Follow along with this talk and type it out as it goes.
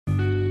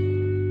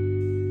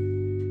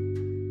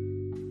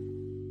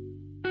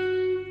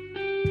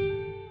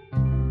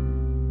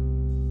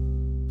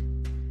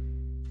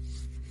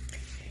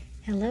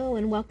Hello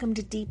and welcome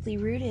to Deeply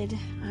Rooted.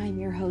 I'm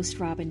your host,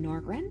 Robin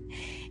Norgren,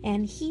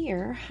 and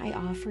here I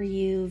offer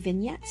you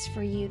vignettes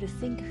for you to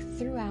think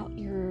throughout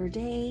your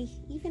day,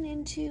 even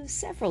into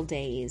several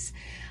days,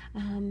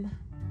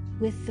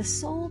 with the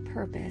sole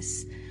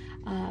purpose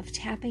of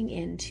tapping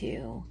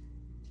into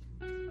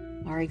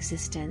our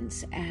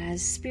existence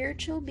as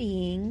spiritual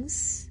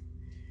beings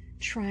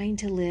trying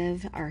to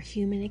live our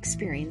human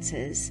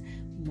experiences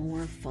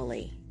more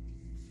fully.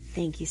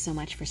 Thank you so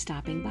much for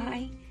stopping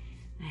by,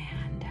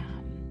 and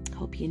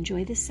hope you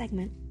enjoy this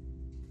segment.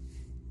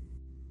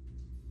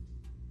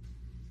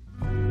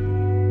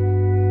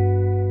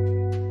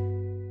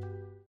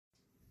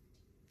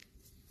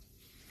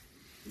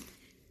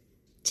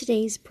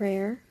 Today's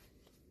prayer: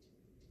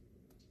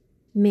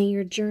 may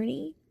your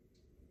journey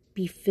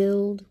be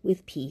filled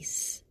with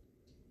peace.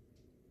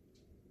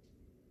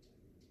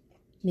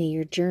 May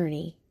your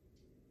journey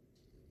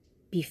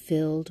be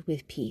filled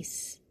with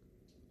peace.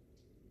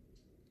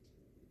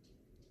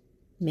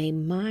 May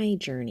my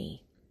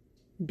journey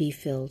be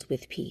filled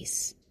with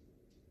peace.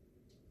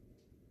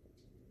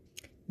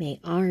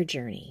 May our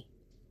journey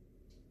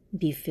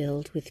be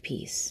filled with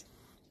peace.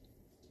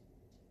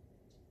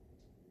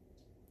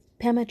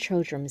 Pema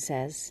Chodron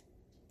says,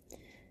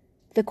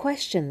 the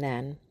question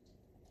then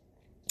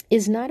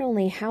is not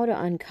only how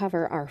to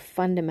uncover our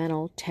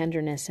fundamental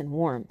tenderness and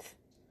warmth,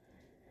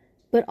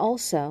 but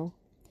also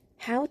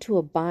how to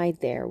abide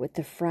there with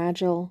the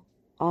fragile,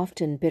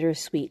 often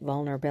bittersweet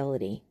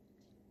vulnerability.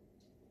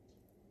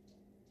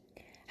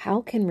 How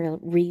can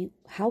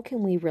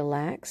we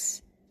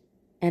relax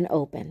and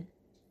open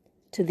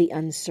to the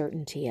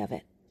uncertainty of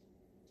it?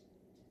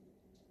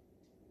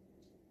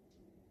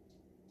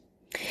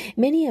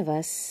 Many of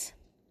us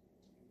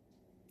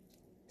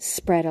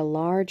spread a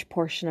large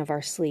portion of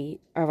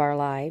our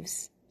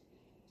lives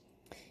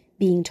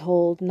being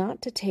told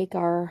not to put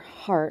our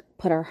heart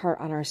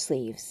on our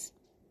sleeves.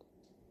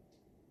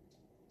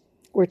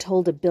 We're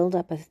told to build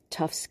up a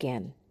tough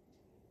skin,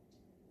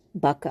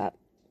 buck up,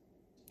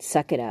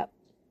 suck it up.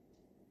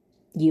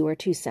 You are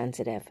too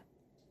sensitive.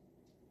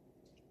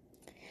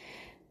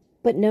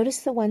 But notice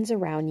the ones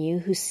around you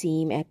who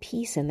seem at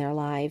peace in their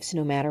lives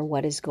no matter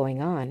what is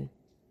going on.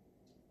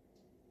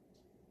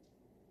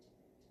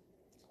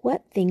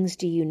 What things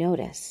do you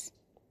notice?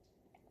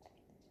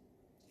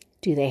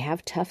 Do they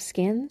have tough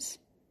skins?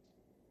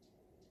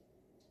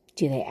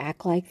 Do they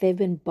act like they've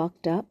been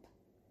bucked up?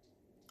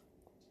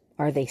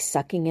 Are they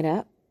sucking it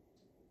up?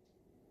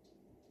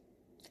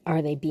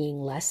 Are they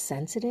being less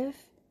sensitive?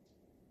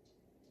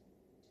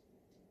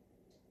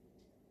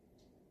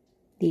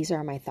 These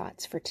are my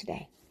thoughts for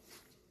today.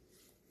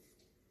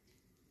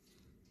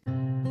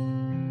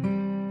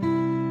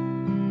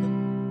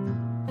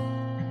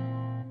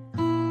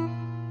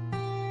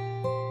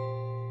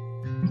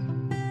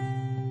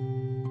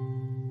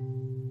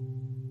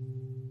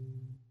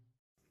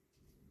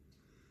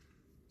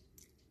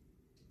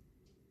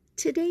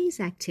 Today's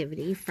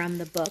activity from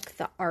the book,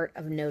 The Art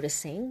of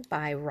Noticing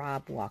by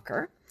Rob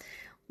Walker,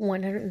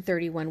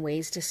 131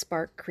 Ways to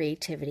Spark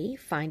Creativity,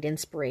 Find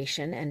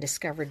Inspiration, and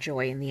Discover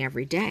Joy in the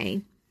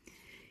Everyday,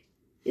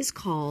 is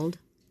called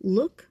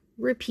Look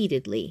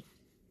Repeatedly.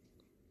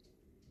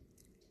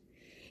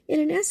 In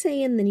an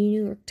essay in the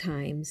New York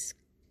Times,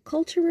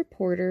 culture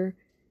reporter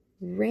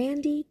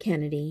Randy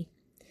Kennedy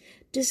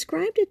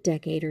described a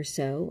decade or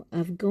so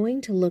of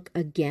going to look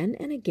again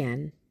and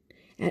again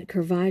at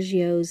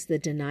Caravaggio's The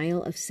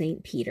Denial of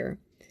St. Peter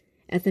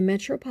at the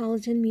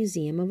Metropolitan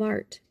Museum of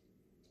Art.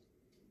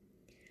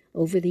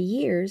 Over the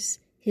years,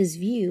 his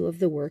view of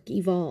the work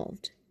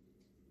evolved.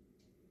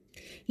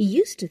 He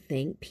used to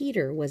think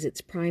Peter was its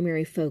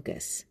primary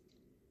focus,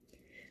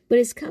 but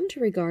has come to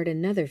regard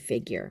another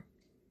figure,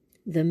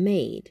 the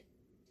maid,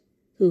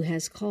 who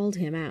has called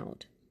him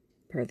out,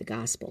 per the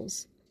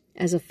Gospels,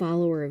 as a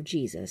follower of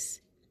Jesus,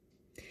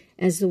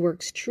 as the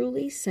work's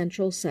truly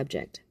central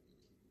subject.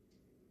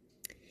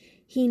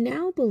 He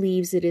now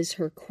believes it is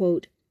her,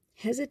 quote,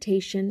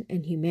 hesitation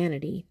and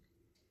humanity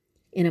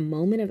in a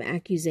moment of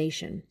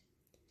accusation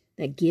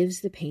that gives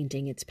the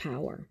painting its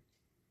power.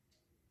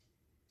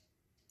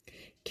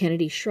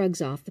 Kennedy shrugs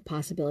off the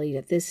possibility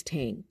that this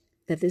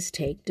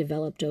take,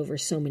 developed over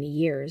so many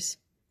years,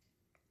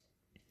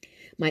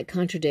 might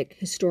contradict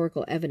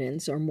historical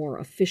evidence or more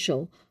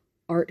official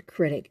art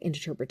critic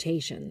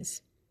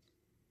interpretations.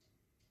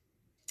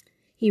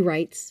 He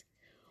writes,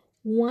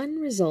 one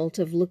result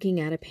of looking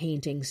at a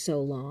painting so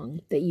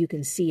long that you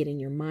can see it in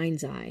your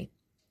mind's eye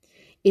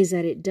is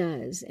that it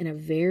does, in a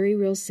very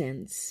real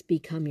sense,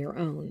 become your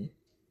own.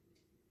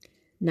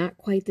 Not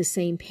quite the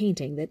same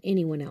painting that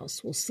anyone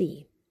else will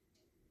see.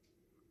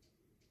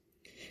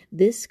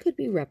 This could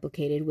be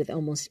replicated with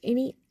almost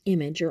any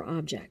image or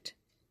object.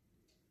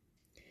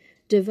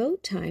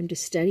 Devote time to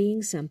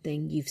studying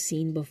something you've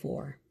seen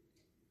before.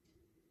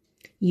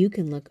 You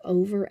can look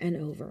over and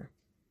over,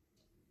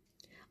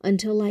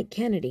 until, like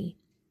Kennedy,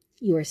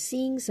 you are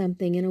seeing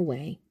something in a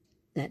way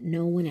that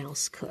no one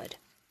else could.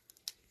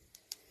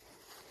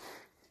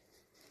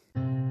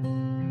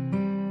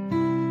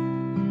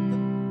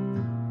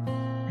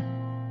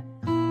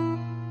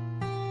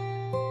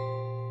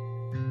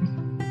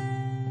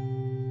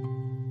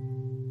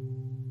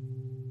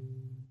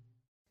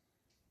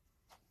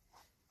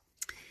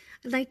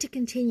 I'd like to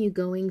continue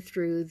going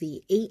through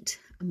the 8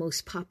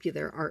 most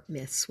popular art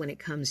myths when it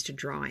comes to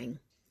drawing.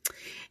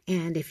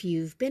 And if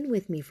you've been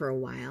with me for a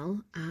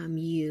while,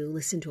 you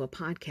listened to a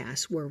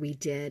podcast where we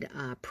did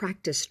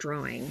practice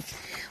drawing,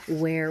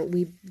 where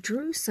we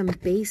drew some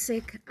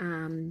basic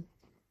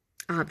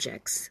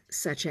objects,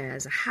 such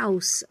as a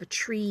house, a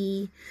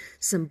tree,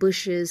 some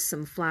bushes,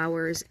 some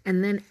flowers,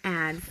 and then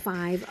add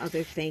 5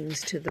 other things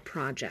to the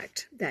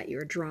project that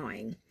you're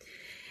drawing.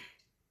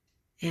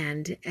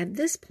 And at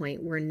this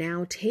point, we're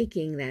now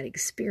taking that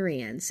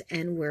experience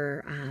and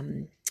we're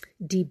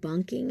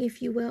debunking,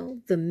 if you will,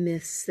 the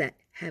myths that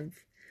have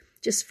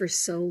just for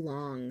so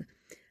long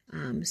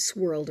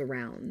swirled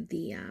around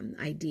the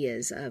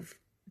ideas of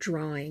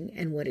drawing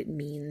and what it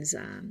means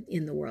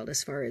in the world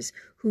as far as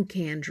who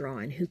can draw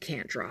and who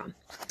can't draw.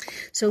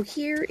 So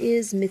here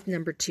is myth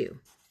number 2.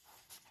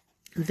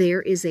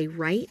 There is a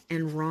right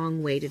and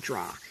wrong way to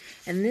draw.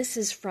 And this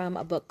is from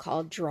a book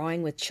called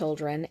Drawing with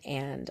Children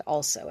and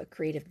also a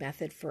creative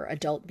method for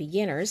adult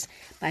beginners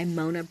by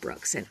Mona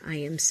Brooks. And I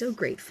am so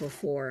grateful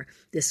for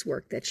this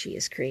work that she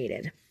has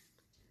created.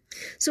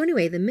 So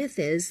anyway, the myth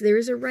is there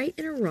is a right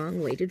and a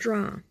wrong way to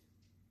draw.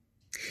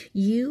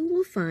 You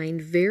will find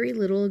very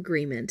little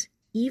agreement,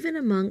 even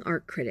among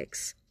art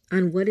critics,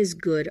 on what is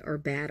good or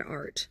bad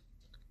art.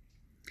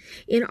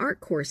 In art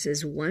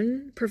courses,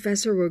 one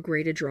professor will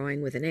grade a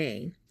drawing with an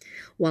A,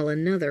 while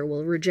another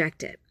will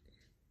reject it.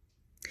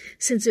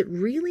 Since it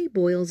really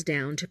boils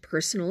down to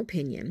personal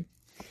opinion,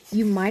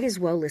 you might as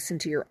well listen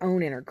to your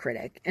own inner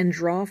critic and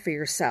draw for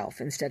yourself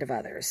instead of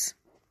others.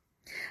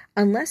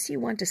 Unless you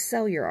want to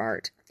sell your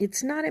art,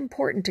 it's not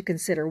important to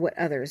consider what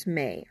others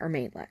may or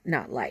may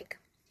not like.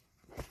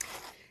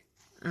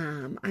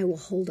 I will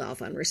hold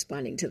off on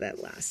responding to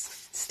that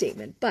last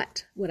statement,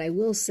 but what I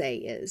will say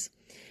is,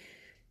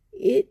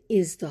 it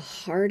is the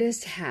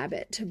hardest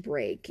habit to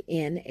break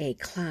in a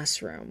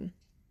classroom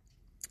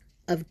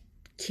of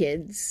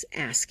kids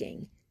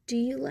asking, do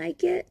you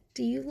like it?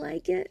 Do you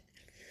like it?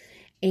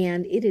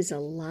 And it is a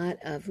lot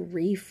of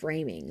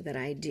reframing that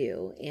I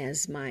do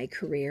as my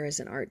career as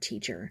an art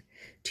teacher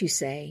to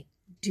say,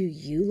 do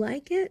you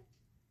like it?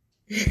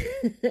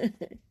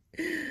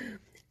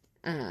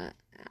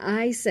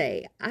 I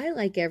say, I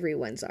like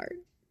everyone's art,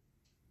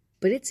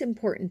 but it's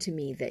important to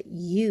me that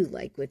you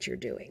like what you're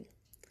doing.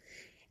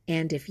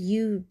 And if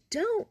you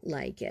don't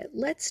like it,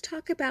 let's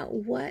talk about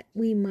what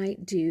we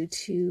might do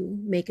to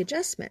make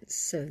adjustments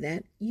so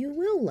that you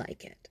will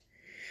like it.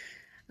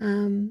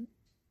 And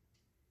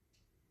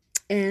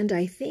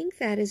I think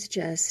that is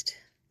just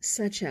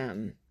such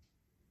an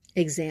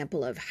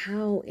example of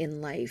how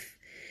in life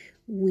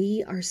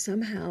we are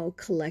somehow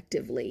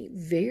collectively,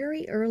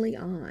 very early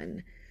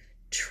on,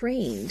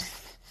 trained,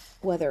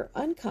 whether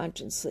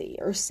unconsciously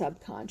or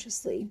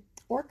subconsciously,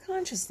 or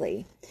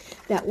consciously,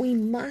 that we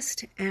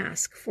must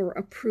ask for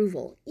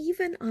approval,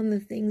 even on the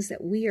things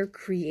that we are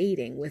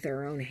creating with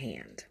our own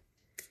hand.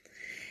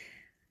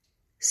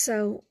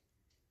 So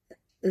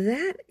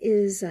that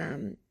is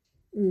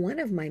one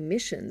of my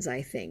missions,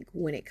 I think,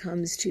 when it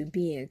comes to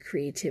being a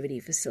creativity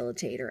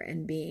facilitator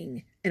and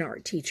being an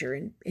art teacher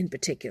in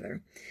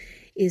particular,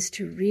 is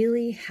to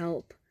really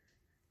help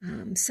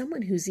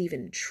someone who's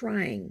even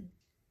trying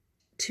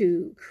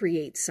to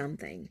create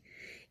something.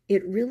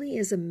 It really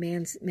is a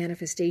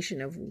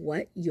manifestation of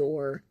what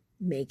you're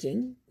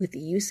making with the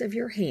use of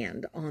your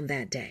hand on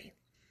that day.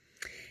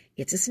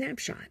 It's a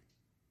snapshot.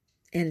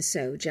 And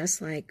so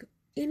just like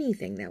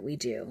anything that we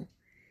do,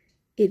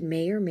 it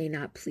may or may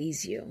not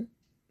please you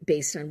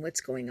based on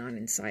what's going on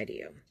inside of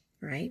you,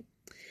 right?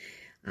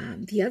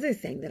 The other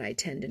thing that I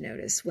tend to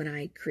notice when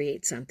I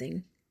create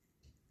something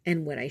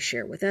and what I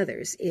share with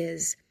others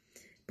is,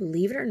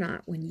 believe it or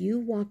not, when you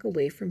walk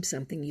away from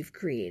something you've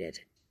created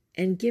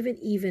and give it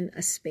even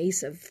a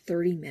space of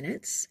 30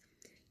 minutes,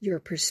 your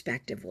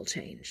perspective will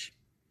change.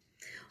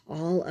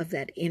 All of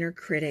that inner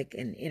critic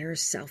and inner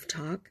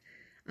self-talk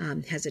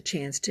has a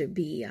chance to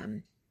be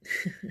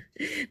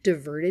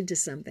diverted to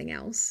something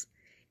else,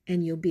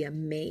 and you'll be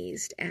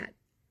amazed at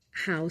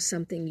how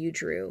something you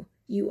drew,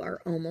 you are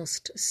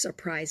almost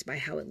surprised by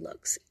how it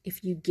looks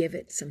if you give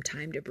it some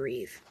time to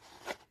breathe.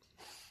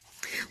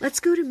 Let's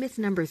go to myth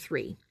number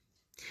 3.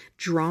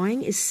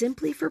 Drawing is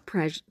simply for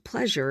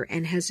pleasure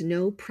and has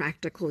no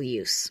practical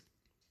use.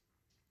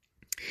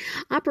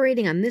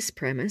 Operating on this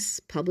premise,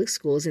 public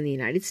schools in the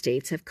United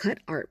States have cut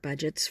art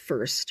budgets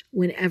first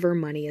whenever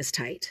money is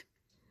tight.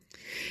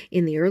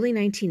 In the early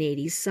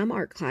 1980s, some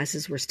art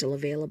classes were still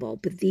available,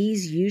 but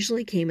these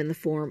usually came in the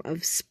form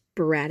of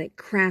sporadic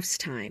crafts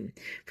time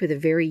for the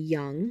very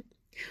young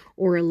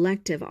or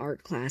elective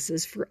art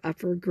classes for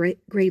upper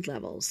grade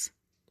levels.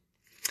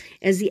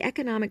 As the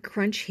economic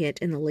crunch hit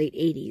in the late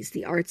 80s,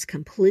 the arts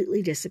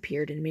completely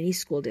disappeared in many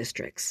school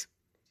districts.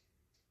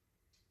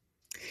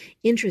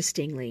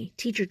 Interestingly,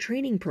 teacher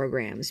training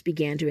programs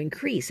began to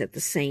increase at the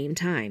same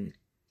time.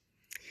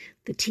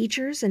 The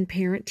teachers and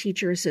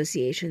parent-teacher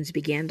associations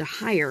began to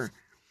hire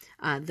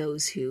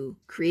those who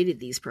created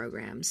these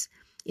programs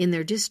in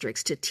their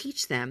districts to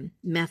teach them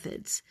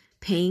methods,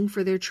 paying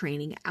for their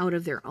training out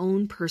of their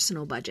own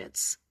personal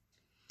budgets.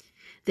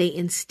 They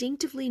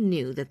instinctively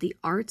knew that the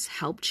arts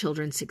helped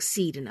children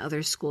succeed in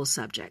other school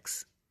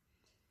subjects.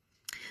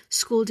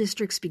 School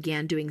districts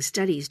began doing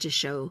studies to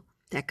show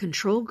that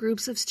control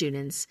groups of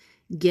students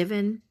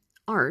given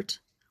art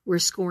were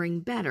scoring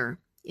better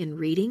in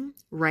reading,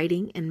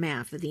 writing, and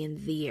math at the end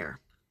of the year.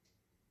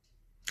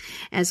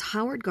 As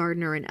Howard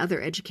Gardner and other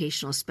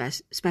educational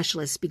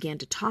specialists began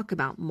to talk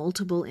about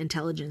multiple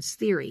intelligence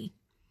theory,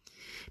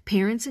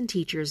 parents and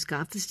teachers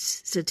got the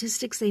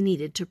statistics they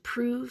needed to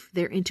prove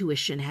their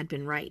intuition had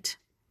been right.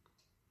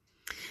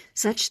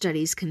 Such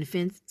studies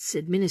convinced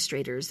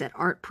administrators that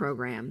art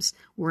programs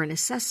were a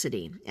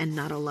necessity and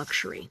not a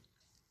luxury.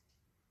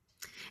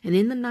 And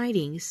in the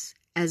 90s,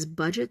 as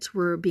budgets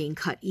were being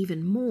cut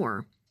even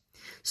more,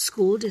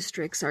 school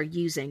districts are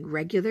using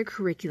regular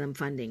curriculum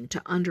funding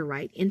to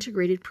underwrite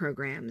integrated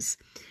programs,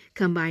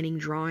 combining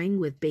drawing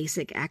with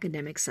basic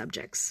academic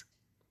subjects.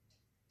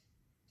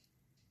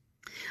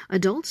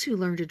 Adults who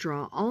learn to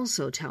draw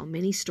also tell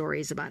many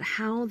stories about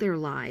how their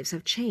lives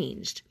have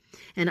changed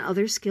and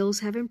other skills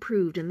have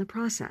improved in the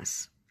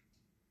process.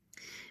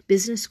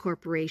 Business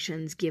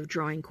corporations give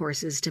drawing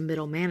courses to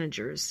middle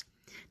managers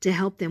to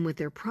help them with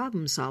their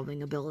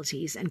problem-solving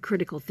abilities and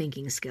critical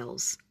thinking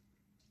skills.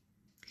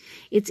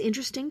 It's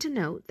interesting to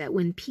note that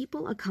when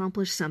people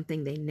accomplish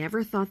something they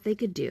never thought they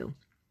could do,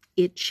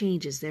 it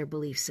changes their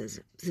belief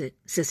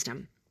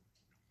system.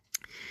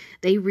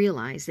 They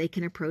realize they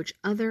can approach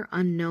other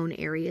unknown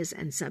areas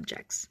and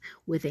subjects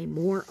with a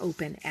more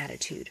open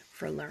attitude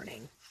for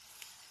learning.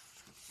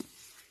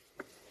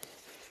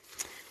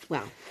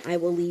 Well, I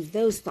will leave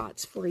those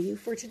thoughts for you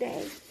for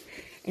today,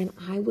 and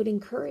I would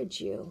encourage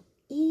you,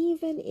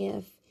 even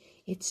if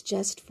it's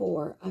just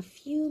for a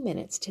few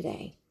minutes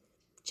today,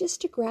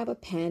 just to grab a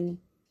pen,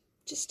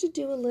 just to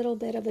do a little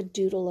bit of a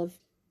doodle of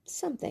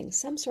something,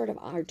 some sort of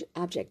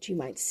object you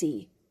might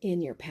see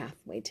in your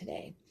pathway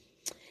today.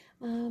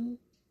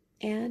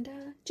 And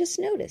just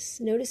notice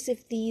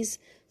if these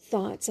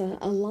thoughts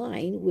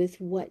align with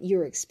what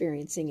you're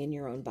experiencing in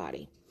your own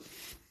body.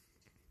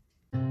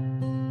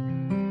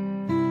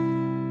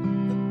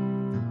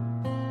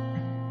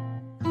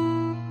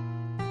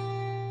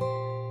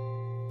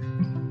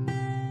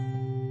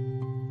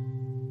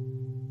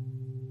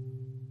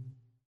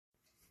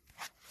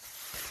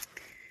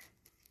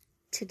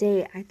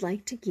 Today, I'd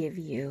like to give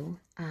you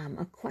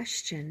a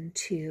question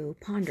to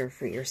ponder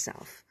for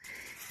yourself.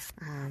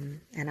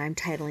 And I'm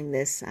titling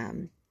this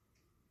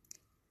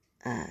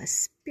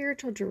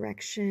Spiritual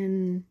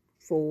Direction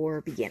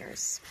for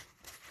Beginners.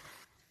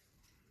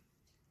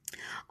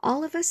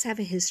 All of us have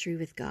a history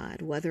with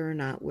God, whether or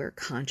not we're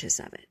conscious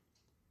of it.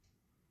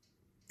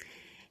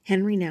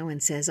 Henry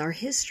Nouwen says, our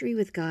history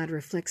with God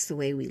reflects the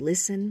way we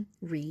listen,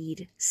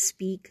 read,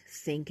 speak,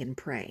 think, and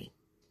pray.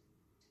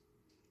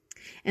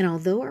 And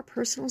although our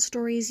personal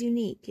story is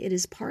unique, it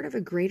is part of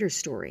a greater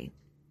story,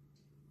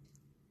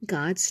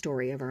 God's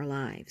story of our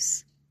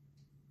lives.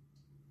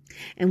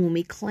 And when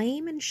we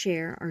claim and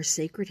share our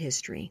sacred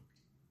history,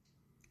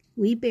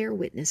 we bear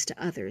witness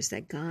to others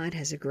that God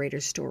has a greater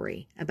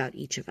story about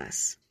each of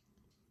us.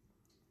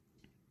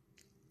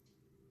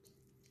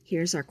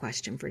 Here's our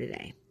question for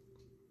today.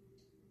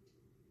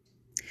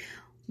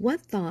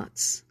 What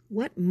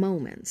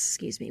moments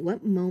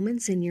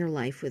in your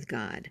life with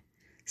God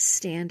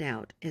stand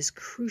out as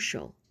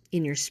crucial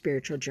in your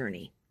spiritual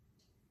journey?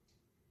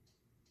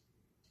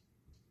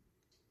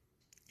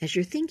 As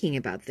you're thinking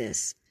about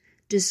this,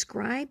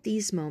 describe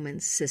these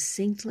moments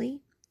succinctly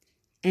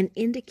and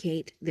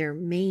indicate their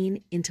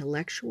main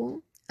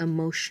intellectual,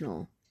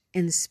 emotional,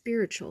 and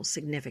spiritual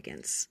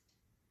significance.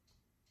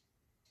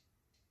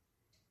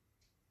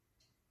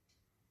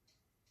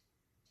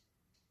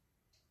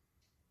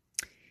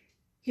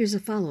 Here's a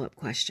follow-up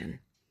question.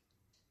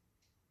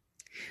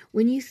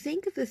 When you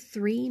think of the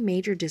three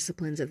major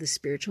disciplines of the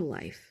spiritual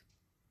life,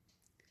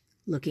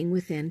 looking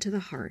within to the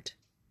heart,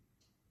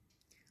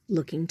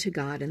 looking to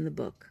God in the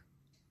book,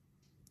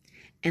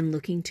 and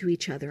looking to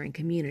each other in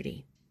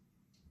community,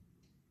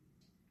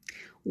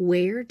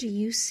 where do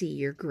you see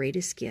your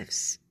greatest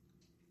gifts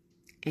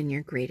and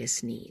your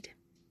greatest need?